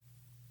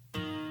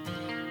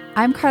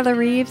I'm Carla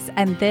Reeves,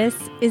 and this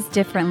is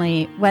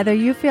Differently. Whether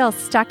you feel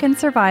stuck in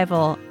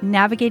survival,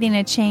 navigating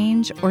a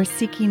change, or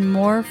seeking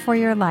more for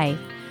your life,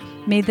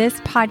 may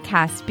this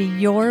podcast be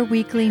your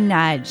weekly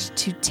nudge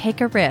to take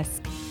a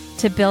risk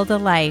to build a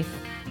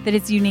life that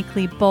is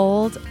uniquely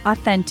bold,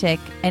 authentic,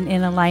 and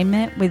in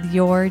alignment with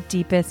your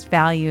deepest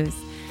values.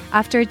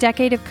 After a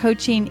decade of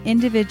coaching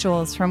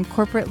individuals from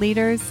corporate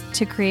leaders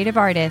to creative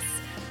artists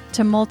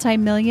to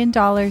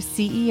multi-million-dollar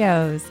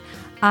CEOs,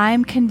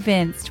 I'm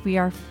convinced we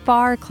are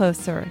far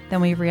closer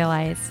than we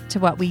realize to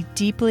what we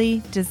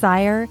deeply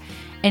desire,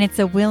 and it's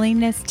a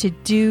willingness to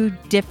do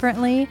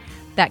differently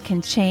that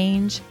can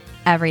change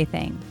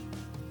everything.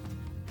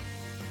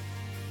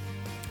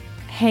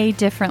 Hey,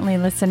 Differently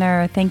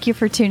listener, thank you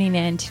for tuning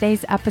in.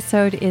 Today's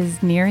episode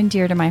is near and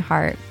dear to my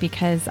heart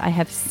because I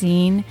have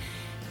seen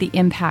the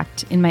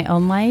impact in my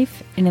own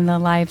life and in the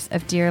lives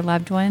of dear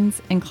loved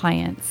ones and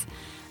clients.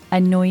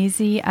 A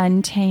noisy,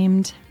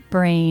 untamed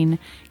brain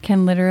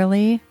can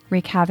literally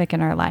wreak havoc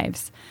in our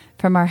lives,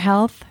 from our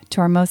health to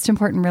our most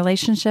important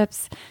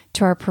relationships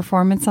to our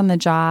performance on the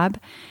job,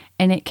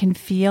 and it can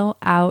feel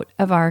out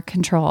of our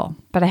control.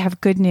 But I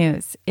have good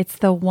news. It's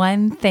the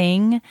one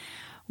thing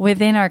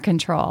within our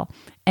control,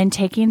 and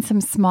taking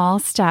some small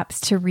steps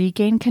to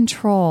regain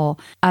control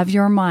of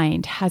your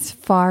mind has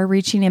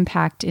far-reaching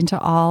impact into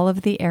all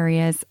of the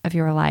areas of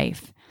your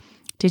life.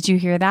 Did you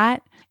hear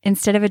that?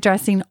 Instead of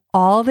addressing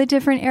all the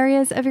different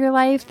areas of your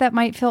life that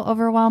might feel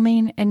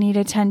overwhelming and need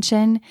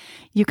attention,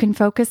 you can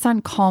focus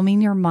on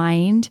calming your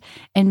mind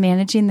and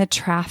managing the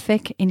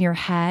traffic in your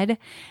head,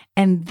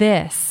 and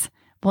this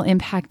will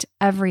impact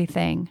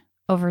everything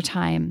over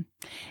time.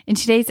 In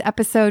today's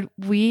episode,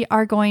 we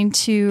are going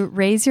to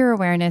raise your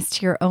awareness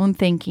to your own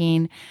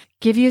thinking,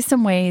 give you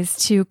some ways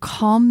to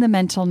calm the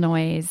mental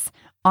noise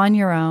on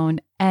your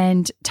own,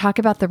 and talk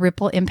about the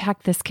ripple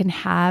impact this can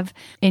have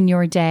in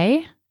your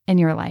day and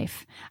your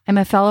life. I'm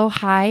a fellow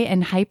high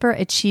and hyper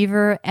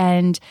achiever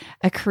and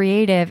a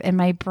creative, and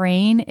my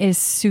brain is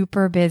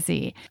super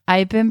busy.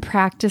 I've been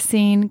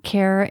practicing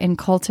care and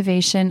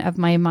cultivation of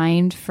my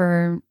mind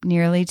for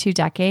nearly 2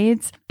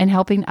 decades and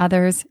helping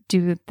others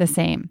do the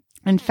same.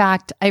 In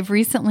fact, I've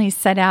recently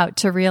set out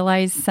to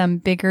realize some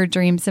bigger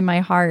dreams in my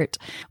heart,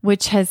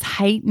 which has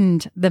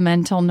heightened the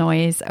mental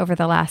noise over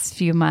the last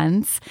few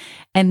months.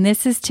 And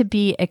this is to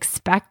be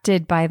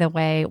expected, by the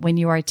way, when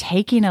you are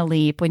taking a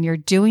leap, when you're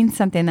doing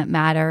something that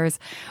matters,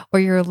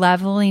 or you're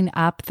leveling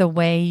up the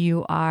way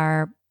you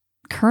are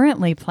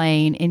currently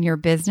playing in your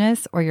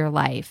business or your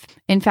life.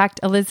 In fact,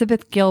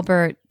 Elizabeth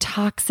Gilbert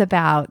talks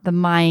about the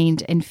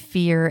mind and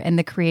fear and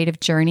the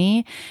creative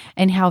journey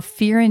and how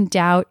fear and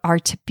doubt are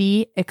to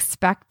be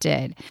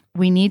expected.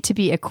 We need to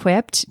be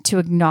equipped to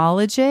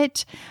acknowledge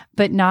it,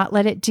 but not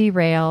let it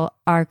derail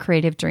our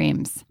creative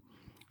dreams.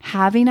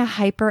 Having a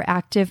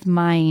hyperactive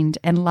mind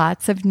and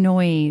lots of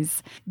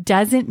noise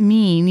doesn't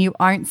mean you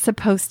aren't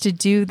supposed to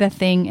do the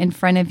thing in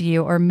front of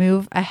you or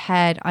move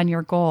ahead on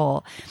your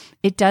goal.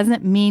 It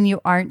doesn't mean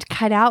you aren't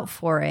cut out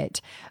for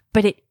it,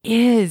 but it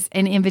is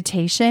an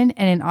invitation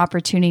and an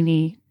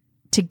opportunity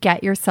to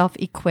get yourself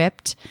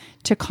equipped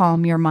to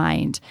calm your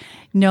mind.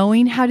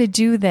 Knowing how to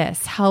do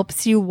this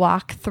helps you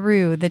walk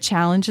through the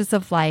challenges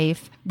of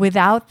life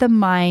without the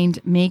mind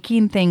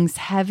making things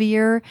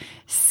heavier,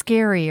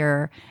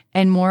 scarier,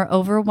 and more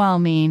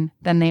overwhelming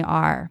than they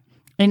are.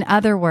 In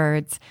other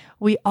words,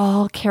 we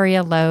all carry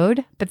a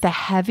load, but the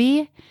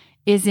heavy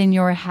is in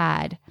your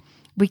head.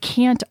 We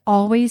can't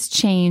always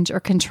change or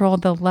control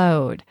the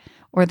load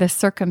or the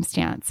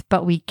circumstance,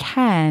 but we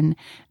can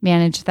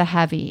manage the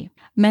heavy.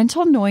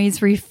 Mental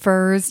noise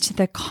refers to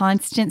the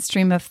constant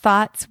stream of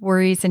thoughts,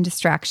 worries, and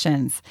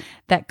distractions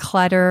that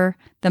clutter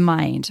the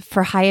mind.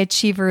 For high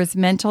achievers,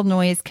 mental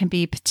noise can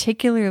be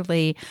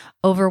particularly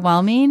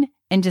overwhelming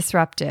and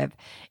disruptive.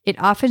 It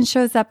often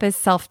shows up as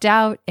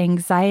self-doubt,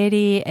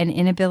 anxiety, and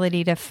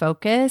inability to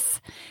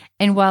focus.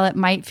 And while it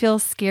might feel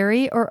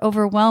scary or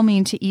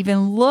overwhelming to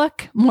even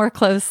look more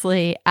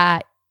closely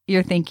at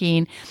your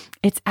thinking,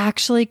 it's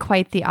actually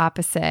quite the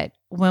opposite.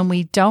 When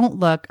we don't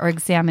look or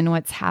examine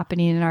what's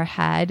happening in our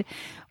head,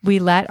 we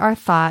let our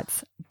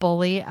thoughts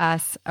bully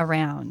us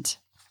around.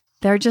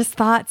 They're just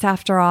thoughts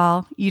after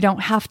all. You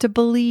don't have to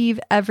believe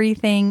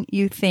everything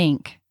you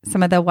think.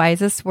 Some of the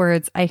wisest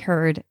words I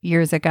heard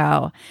years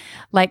ago.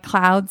 Like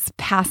clouds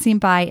passing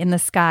by in the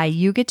sky,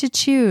 you get to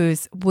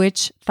choose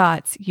which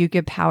thoughts you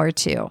give power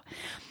to.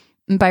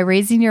 And by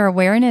raising your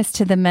awareness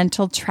to the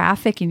mental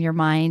traffic in your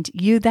mind,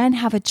 you then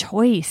have a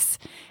choice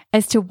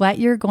as to what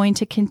you're going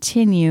to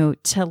continue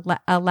to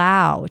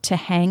allow to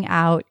hang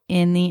out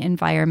in the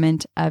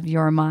environment of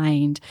your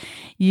mind.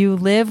 You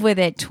live with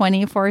it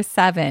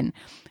 24/7.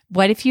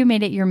 What if you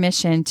made it your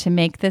mission to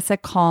make this a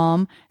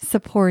calm,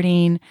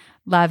 supporting,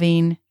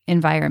 loving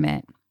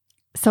environment?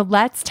 So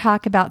let's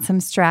talk about some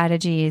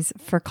strategies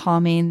for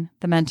calming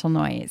the mental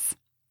noise.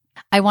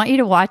 I want you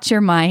to watch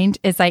your mind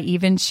as I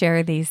even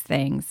share these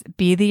things.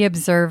 Be the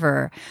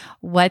observer.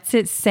 What's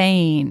it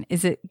saying?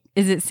 Is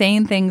it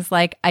saying things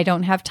like, I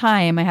don't have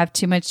time, I have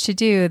too much to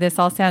do, this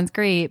all sounds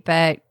great,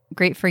 but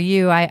great for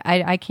you.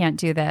 I can't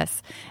do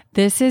this.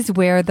 This is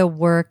where the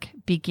work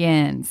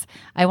begins.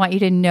 I want you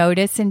to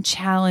notice and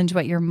challenge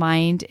what your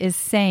mind is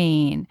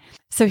saying.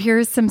 So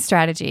here's some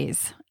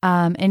strategies.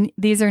 And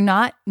these are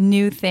not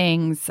new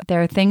things.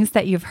 They're things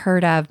that you've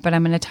heard of, but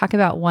I'm going to talk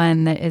about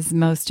one that is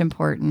most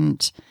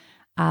important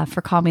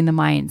for calming the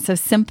mind. So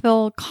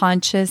simple,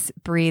 conscious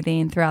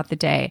breathing throughout the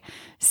day.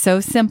 So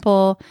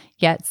simple,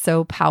 yet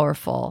so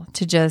powerful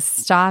to just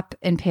stop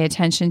and pay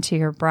attention to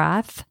your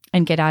breath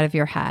and get out of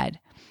your head.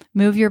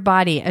 Move your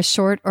body. A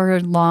short or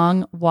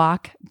long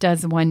walk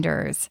does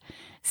wonders.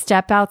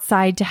 Step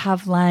outside to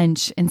have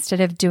lunch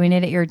instead of doing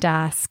it at your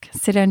desk.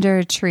 Sit under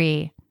a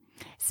tree.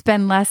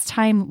 Spend less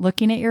time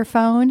looking at your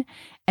phone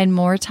and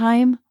more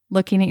time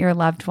looking at your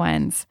loved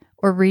ones,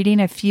 or reading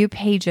a few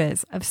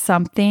pages of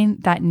something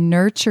that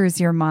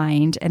nurtures your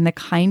mind and the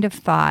kind of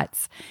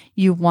thoughts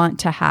you want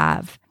to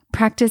have.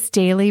 Practice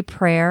daily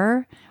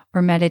prayer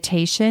or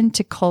meditation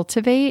to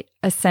cultivate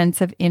a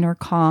sense of inner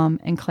calm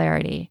and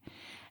clarity.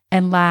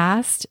 And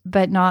last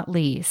but not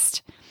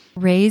least,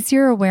 raise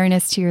your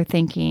awareness to your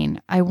thinking.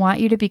 I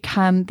want you to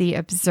become the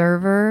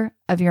observer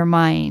of your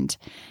mind.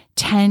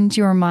 Tend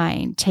your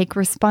mind. Take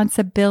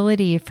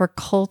responsibility for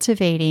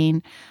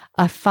cultivating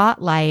a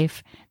thought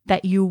life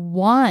that you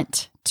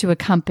want to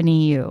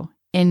accompany you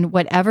in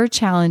whatever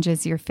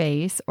challenges you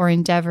face or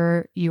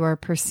endeavor you are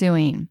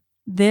pursuing.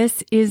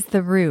 This is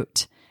the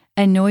root.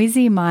 A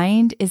noisy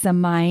mind is a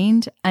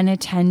mind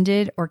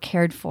unattended or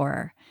cared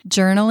for.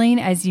 Journaling,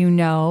 as you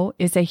know,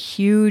 is a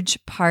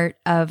huge part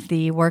of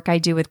the work I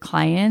do with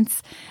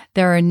clients.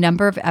 There are a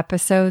number of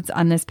episodes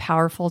on this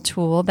powerful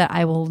tool that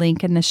I will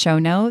link in the show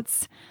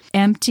notes.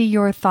 Empty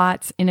your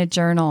thoughts in a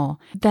journal.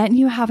 Then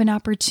you have an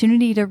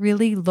opportunity to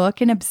really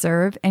look and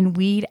observe and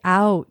weed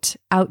out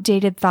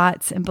outdated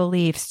thoughts and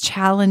beliefs,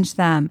 challenge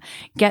them,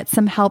 get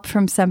some help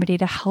from somebody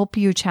to help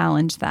you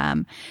challenge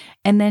them,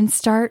 and then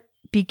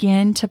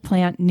begin to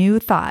plant new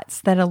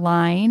thoughts that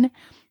align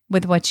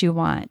with what you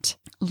want.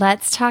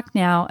 Let's talk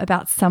now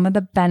about some of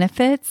the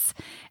benefits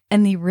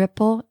and the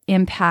ripple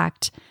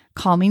impact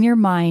calming your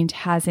mind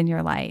has in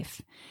your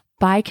life.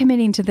 By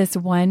committing to this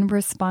one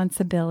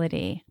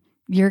responsibility,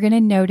 you're going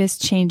to notice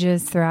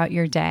changes throughout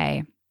your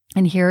day.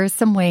 And here are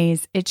some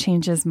ways it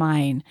changes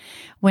mine.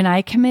 When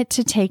I commit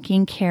to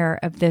taking care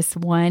of this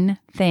one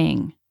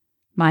thing,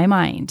 my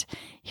mind,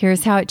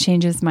 here's how it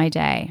changes my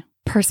day.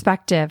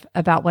 Perspective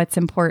about what's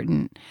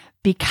important.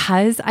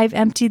 Because I've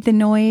emptied the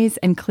noise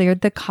and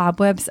cleared the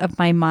cobwebs of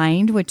my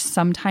mind, which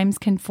sometimes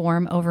can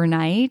form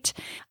overnight,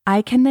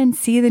 I can then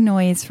see the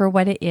noise for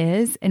what it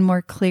is and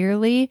more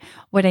clearly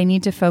what I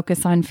need to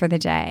focus on for the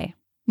day.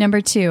 Number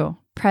 2,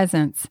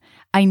 presence.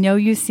 I know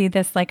you see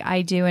this like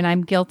I do, and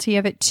I'm guilty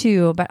of it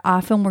too, but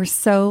often we're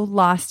so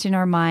lost in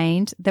our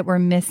mind that we're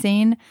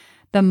missing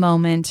the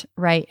moment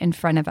right in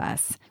front of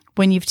us.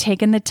 When you've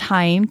taken the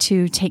time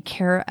to take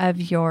care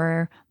of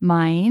your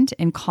mind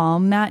and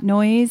calm that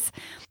noise,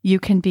 you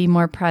can be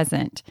more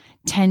present.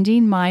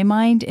 Tending my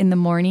mind in the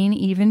morning,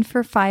 even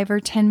for 5 or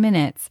 10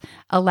 minutes,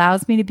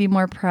 allows me to be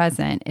more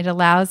present. It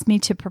allows me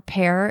to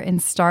prepare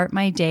and start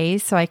my day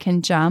so I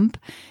can jump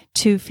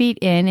 2 feet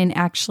in and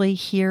actually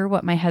hear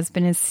what my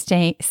husband is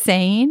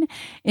saying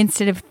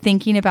instead of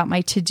thinking about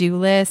my to-do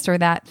list or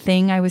that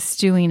thing I was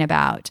stewing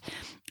about.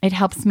 It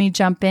helps me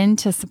jump in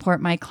to support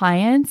my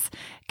clients,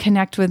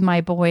 connect with my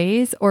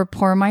boys, or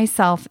pour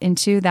myself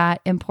into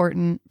that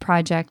important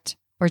project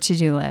or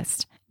to-do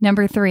list.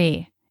 Number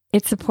 3,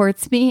 it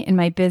supports me in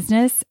my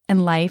business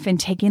and life in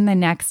taking the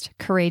next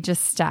courageous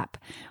step.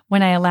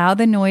 When I allow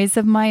the noise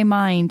of my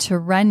mind to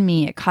run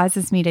me, it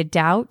causes me to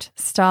doubt,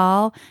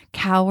 stall,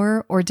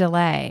 cower, or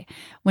delay.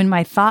 When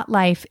my thought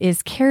life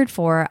is cared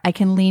for, I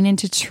can lean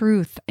into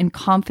truth and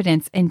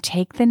confidence and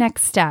take the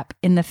next step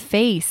in the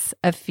face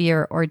of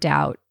fear or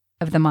doubt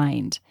of the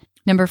mind.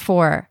 Number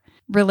 4,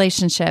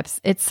 relationships.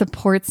 It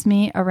supports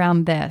me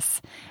around this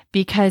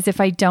because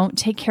if I don't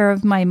take care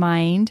of my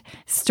mind,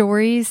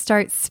 stories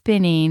start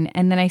spinning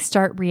and then I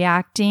start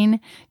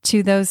reacting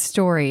to those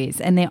stories,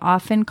 and they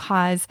often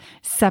cause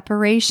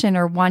separation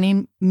or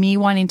wanting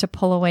to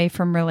pull away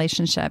from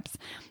relationships.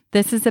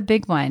 This is a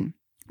big one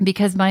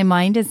because my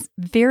mind is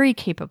very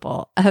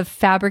capable of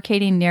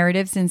fabricating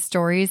narratives and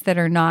stories that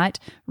are not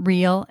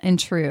real and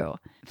true.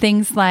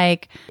 Things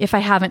like, if I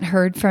haven't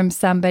heard from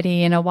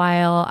somebody in a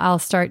while,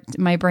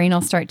 my brain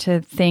will start to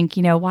think,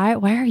 why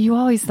are you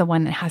always the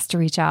one that has to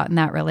reach out in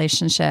that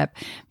relationship?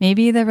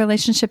 Maybe the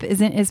relationship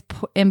isn't as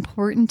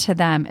important to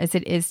them as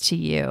it is to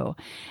you.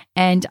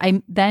 And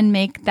I then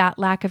make that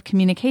lack of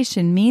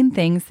communication mean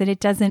things that it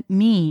doesn't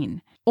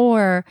mean.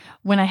 Or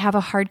when I have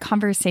a hard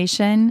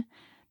conversation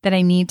that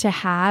I need to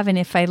have, and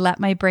if I let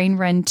my brain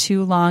run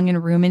too long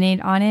and ruminate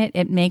on it,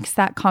 it makes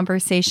that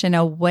conversation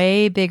a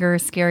way bigger,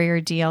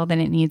 scarier deal than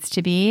it needs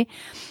to be.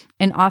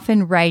 And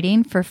often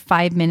writing for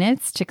 5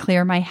 minutes to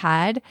clear my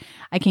head,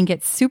 I can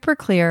get super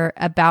clear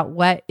about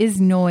what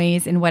is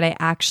noise and what I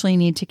actually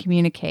need to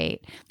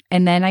communicate.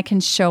 And then I can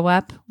show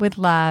up with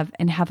love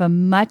and have a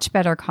much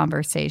better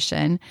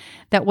conversation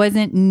that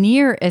wasn't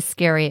near as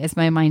scary as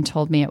my mind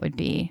told me it would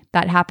be.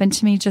 That happened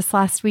to me just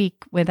last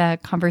week with a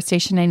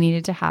conversation I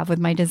needed to have with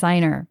my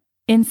designer.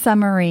 In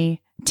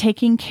summary,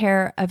 taking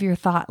care of your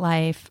thought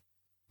life,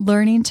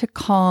 learning to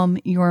calm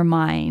your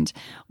mind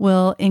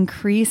will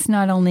increase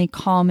not only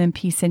calm and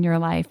peace in your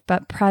life,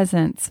 but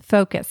presence,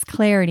 focus,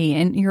 clarity,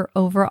 and your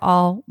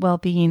overall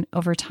well-being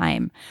over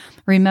time.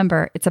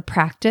 Remember, it's a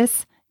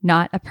practice,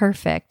 not a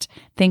perfect.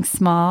 Think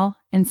small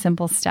and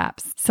simple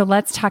steps. So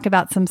let's talk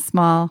about some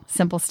small,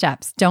 simple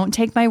steps. Don't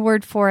take my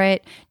word for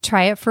it.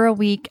 Try it for a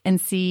week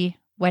and see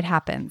what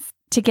happens.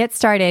 To get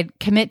started,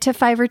 commit to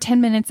 5 or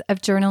 10 minutes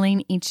of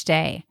journaling each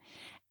day.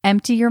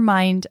 Empty your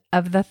mind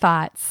of the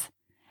thoughts.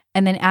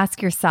 And then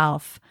ask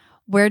yourself,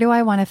 where do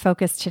I want to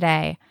focus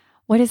today?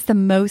 What is the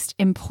most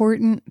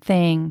important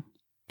thing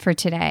for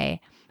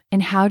today?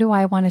 And how do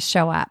I want to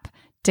show up?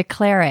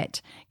 Declare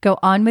it. Go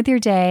on with your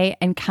day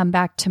and come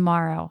back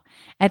tomorrow.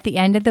 At the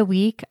end of the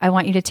week, I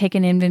want you to take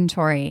an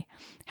inventory.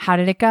 How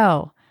did it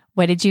go?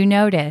 What did you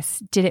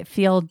notice? Did it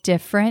feel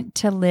different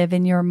to live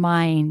in your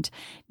mind?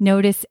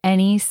 Notice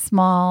any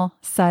small,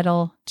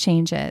 subtle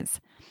changes.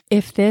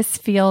 If this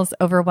feels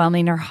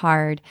overwhelming or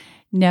hard,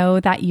 know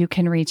that you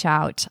can reach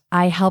out.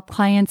 I help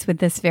clients with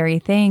this very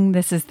thing.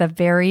 This is the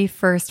very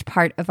first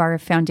part of our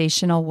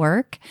foundational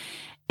work.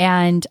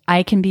 And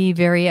I can be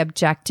very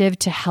objective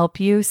to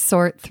help you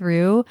sort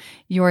through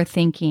your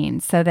thinking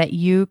so that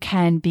you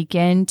can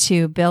begin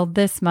to build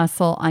this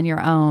muscle on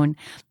your own.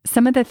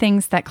 Some of the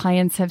things that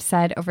clients have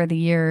said over the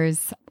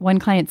years, one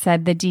client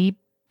said the deep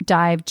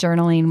dive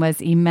journaling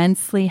was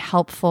immensely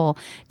helpful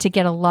to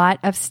get a lot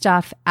of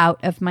stuff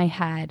out of my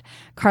head.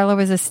 Carla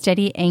was a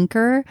steady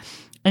anchor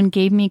and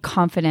gave me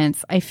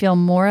confidence. I feel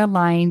more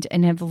aligned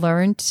and have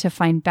learned to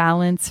find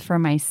balance for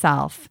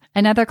myself.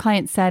 Another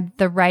client said,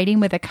 the writing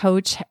with a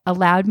coach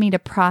allowed me to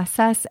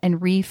process and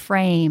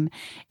reframe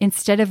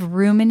instead of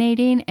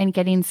ruminating and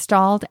getting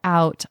stalled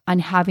out on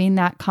having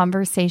that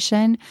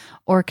conversation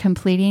or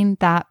completing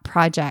that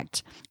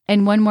project.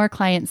 And one more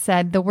client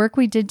said, the work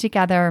we did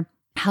together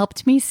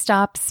helped me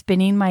stop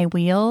spinning my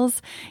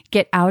wheels,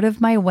 get out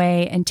of my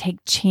way, and take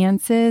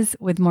chances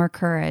with more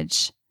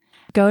courage.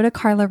 Go to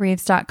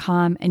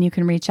carlareeves.com and you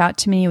can reach out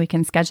to me. We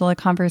can schedule a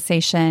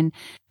conversation.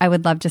 I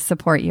would love to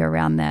support you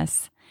around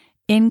this.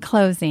 In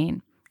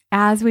closing,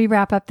 as we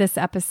wrap up this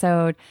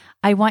episode,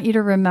 I want you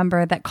to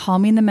remember that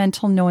calming the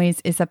mental noise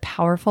is a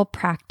powerful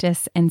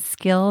practice and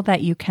skill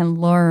that you can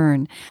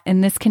learn.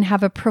 And this can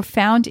have a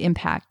profound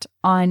impact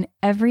on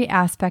every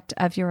aspect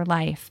of your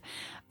life.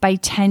 By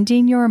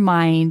tending your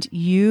mind,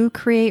 you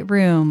create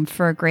room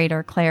for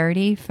greater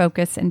clarity,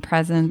 focus, and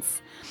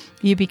presence.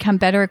 You become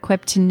better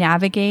equipped to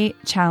navigate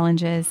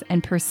challenges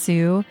and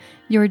pursue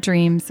your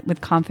dreams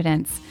with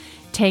confidence.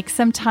 Take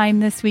some time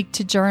this week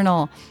to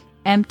journal,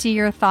 empty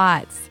your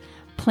thoughts,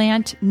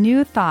 plant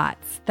new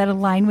thoughts that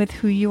align with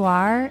who you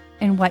are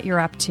and what you're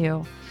up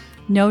to.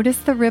 Notice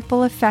the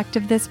ripple effect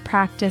of this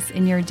practice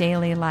in your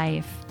daily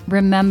life.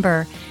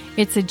 Remember,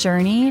 it's a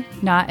journey,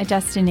 not a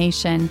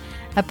destination.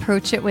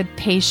 Approach it with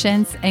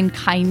patience and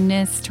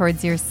kindness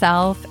towards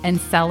yourself and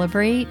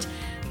celebrate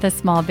the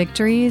small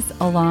victories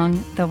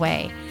along the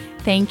way.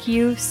 Thank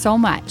you so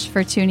much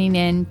for tuning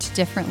in to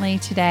Differently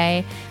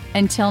today.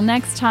 Until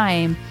next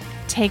time,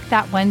 take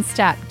that one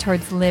step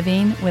towards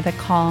living with a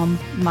calm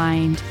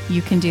mind.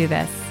 You can do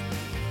this.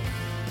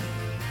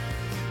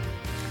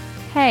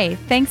 Hey,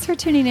 thanks for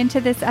tuning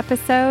into this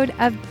episode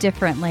of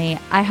Differently.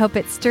 I hope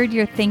it stirred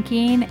your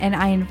thinking, and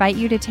I invite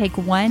you to take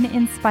one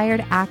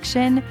inspired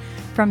action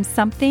from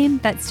something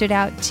that stood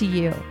out to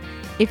you.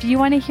 If you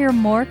want to hear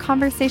more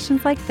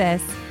conversations like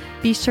this,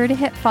 be sure to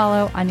hit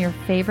follow on your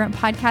favorite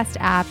podcast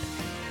app.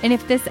 And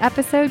if this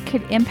episode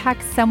could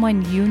impact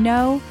someone you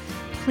know,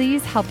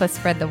 please help us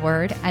spread the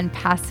word and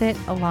pass it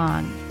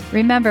along.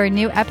 Remember,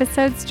 new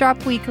episodes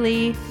drop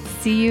weekly.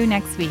 See you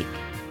next week.